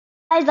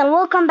Guys, and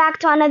welcome back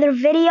to another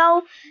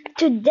video.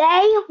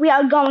 Today we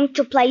are going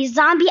to play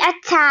Zombie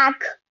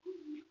Attack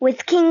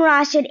with King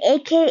Rashid,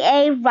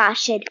 aka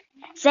Rashid.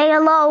 Say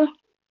hello.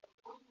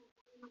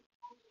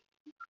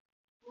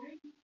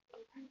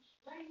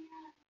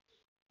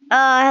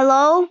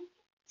 Hello.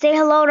 Say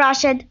hello,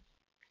 Rashid.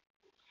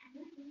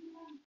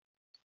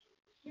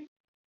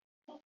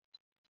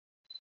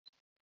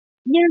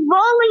 Your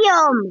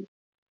volume.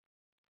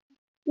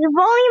 Your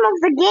volume of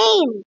the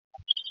game.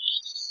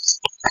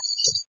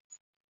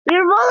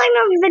 Your volume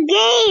of the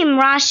game,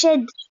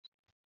 Rashid.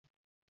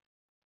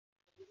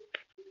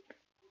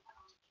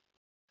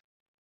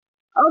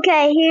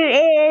 Okay, here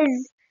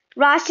is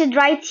Rashid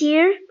right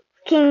here.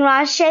 King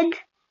Rashid,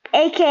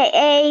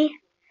 aka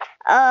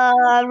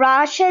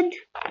Rashid.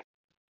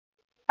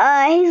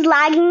 He's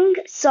lagging,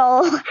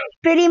 so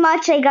pretty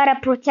much I gotta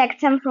protect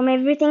him from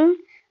everything.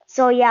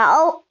 So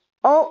yeah.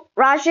 Oh,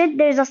 Rashid,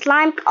 there's a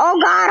slime.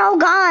 Oh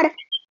God!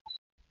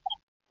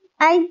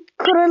 I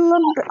couldn't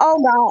look. Oh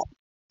God.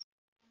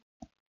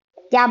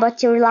 Yeah,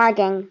 but you're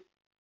lagging,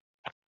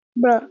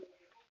 bro,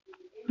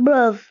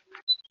 bro,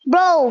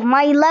 bro.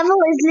 My level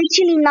is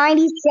literally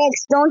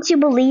 96. Don't you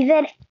believe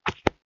it?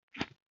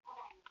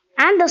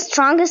 I'm the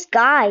strongest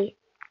guy.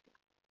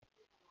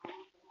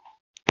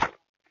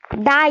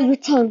 Die, you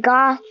thank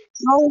God.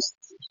 No,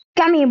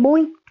 come here,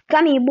 boy.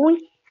 Come here, boy.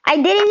 I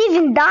didn't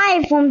even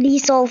die from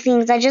these whole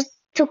things. I just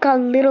took a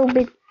little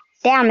bit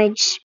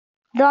damage.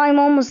 Though I'm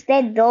almost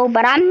dead though,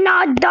 but I'm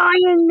not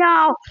dying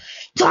now.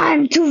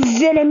 Time to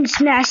venom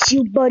smash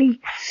you,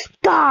 buddy.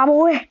 Die,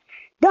 boy.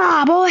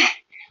 Die, boy.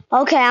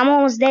 Okay, I'm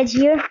almost dead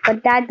here,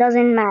 but that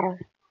doesn't matter.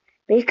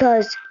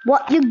 Because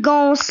what you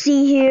gonna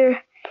see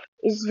here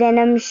is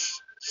Venom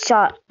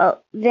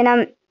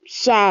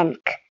Shank.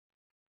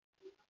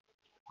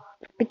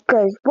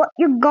 Because what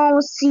you're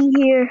gonna see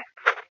here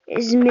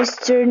is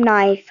Mr.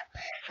 Knife.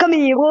 Come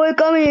here, boy,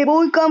 come here,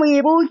 boy, come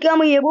here, boy,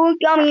 come here, boy,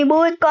 come here,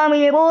 boy, come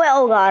here, boy.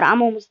 Oh God,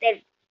 I'm almost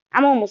dead.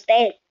 I'm almost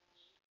dead.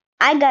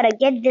 I gotta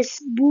get this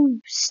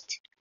boost.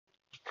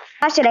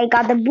 How should I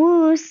got the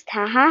boost?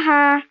 Ha ha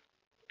ha.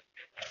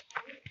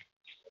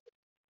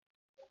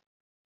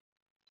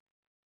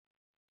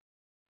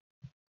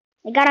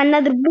 I got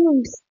another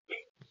boost.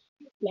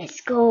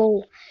 Let's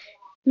go.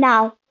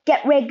 Now,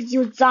 get ready,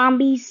 you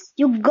zombies.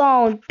 You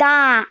gon'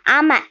 die.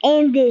 I'ma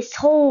end this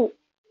whole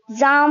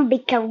zombie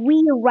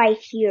career right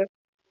here.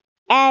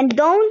 And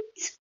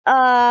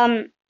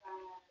um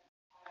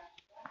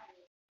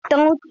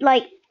don't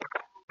like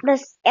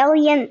this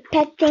alien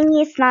pet thing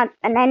is not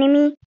an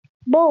enemy.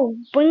 Bo,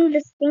 bring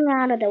this thing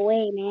out of the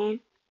way, man.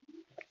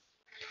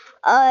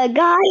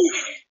 Guys,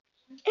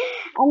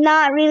 I'm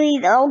not really.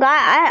 Oh, God,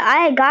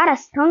 I got a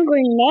stun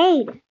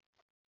grenade.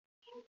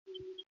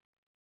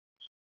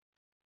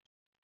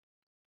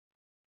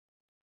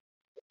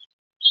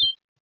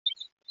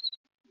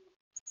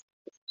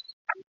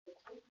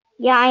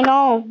 Yeah, I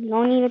know.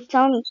 No need to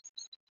tell me.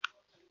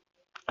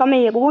 Come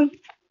here, boy.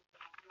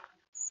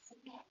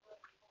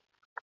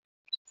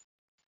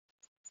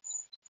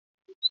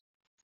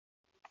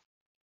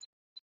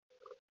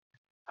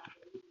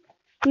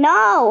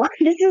 No,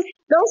 this is.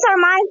 Those are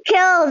my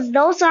kills.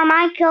 Those are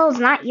my kills,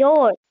 not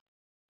yours.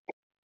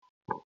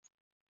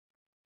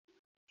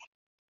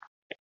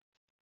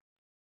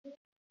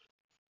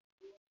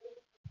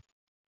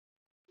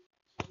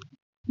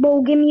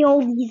 Bo, give me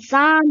all these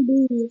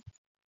zombies.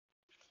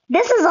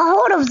 This is a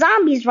horde of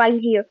zombies right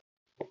here.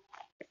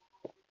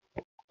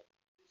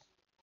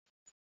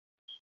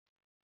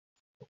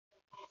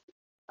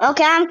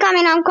 Okay, I'm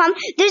coming. I'm coming.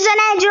 There's an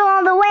angel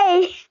on the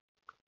way.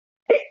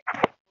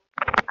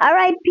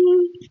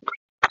 R.I.P.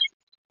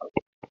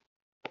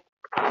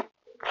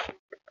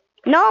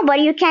 No, but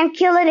you can't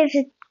kill it if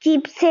it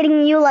keeps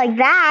hitting you like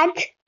that.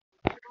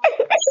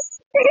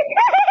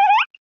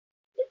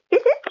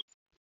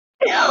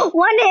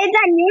 One hit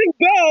and you're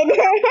dead.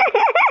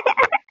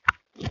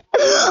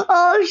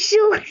 Oh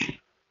shoot.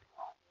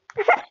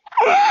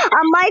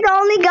 Am I the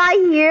only guy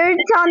here?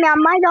 Tell me,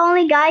 am I the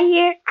only guy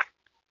here?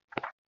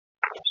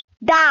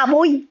 Da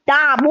boy,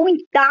 da boy,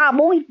 da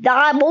boy,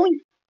 da boy.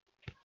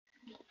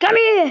 Come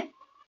here.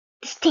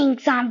 This thing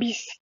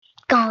zombies.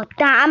 God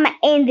damn, I'ma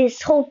end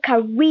this whole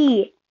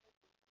career.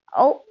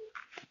 Oh,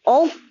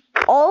 oh,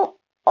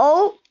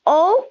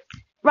 oh.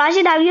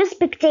 Rashid, are you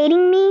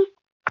spectating me?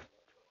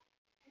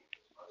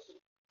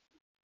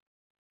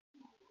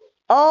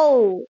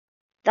 Oh,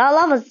 the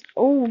lava's.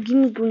 Oh, give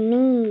me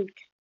grenade.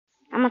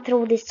 I'ma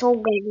throw this whole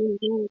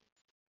grenade.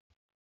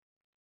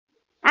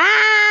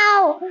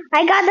 Ow!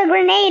 I got the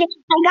grenade.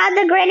 I got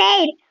the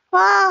grenade.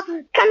 Oh,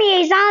 come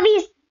here,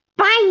 zombies.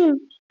 Bang!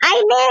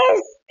 I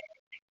missed.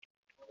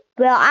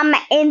 Well, I'ma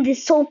end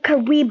this whole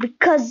career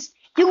because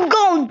you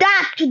gon'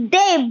 die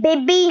today,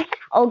 baby.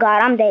 Oh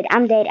God, I'm dead.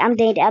 I'm dead. I'm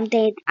dead. I'm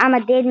dead. I'm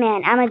a dead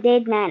man. I'm a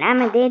dead man.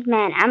 I'm a dead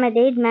man. I'm a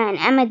dead man.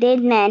 I'm a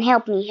dead man.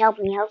 Help me. Help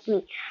me. Help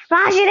me.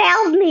 Rashid,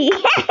 help me.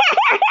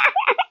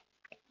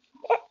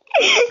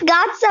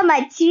 Got some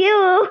at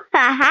you.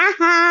 Ha ha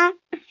ha.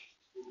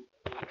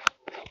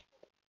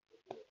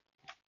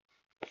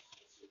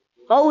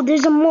 Oh,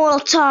 there's a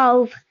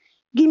Molotov.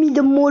 Give me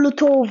the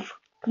Molotov.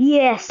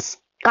 Yes,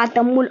 got the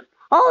Molotov.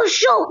 Oh,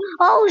 shoot.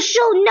 Oh,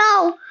 shoot.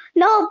 No.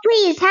 No,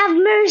 please have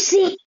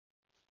mercy.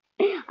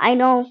 I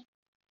know.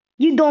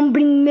 You don't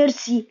bring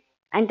mercy.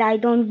 And I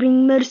don't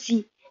bring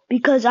mercy.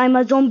 Because I'm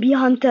a zombie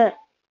hunter.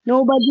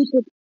 Nobody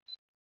could.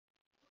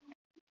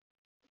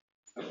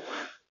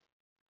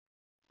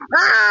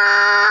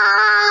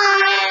 Ah!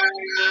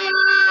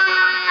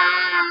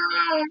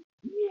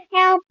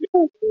 Help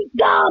me.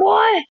 Go,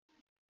 boy.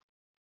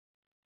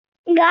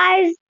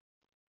 Guys,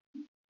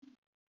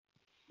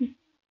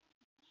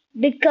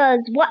 because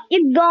what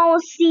you gonna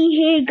see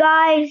here,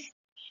 guys,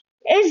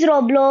 is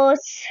Roblox.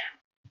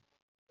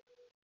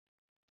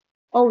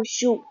 Oh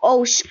shoot,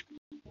 oh shoot.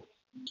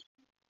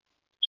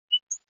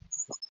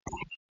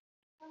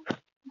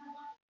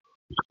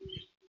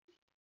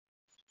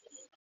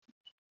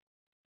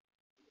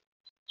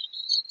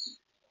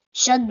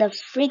 Shut the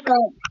freak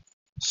up.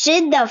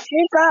 Shut the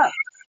freak up.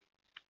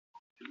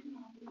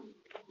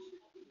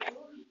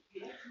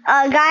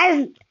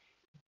 Guys,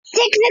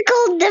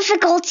 technical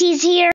difficulties here.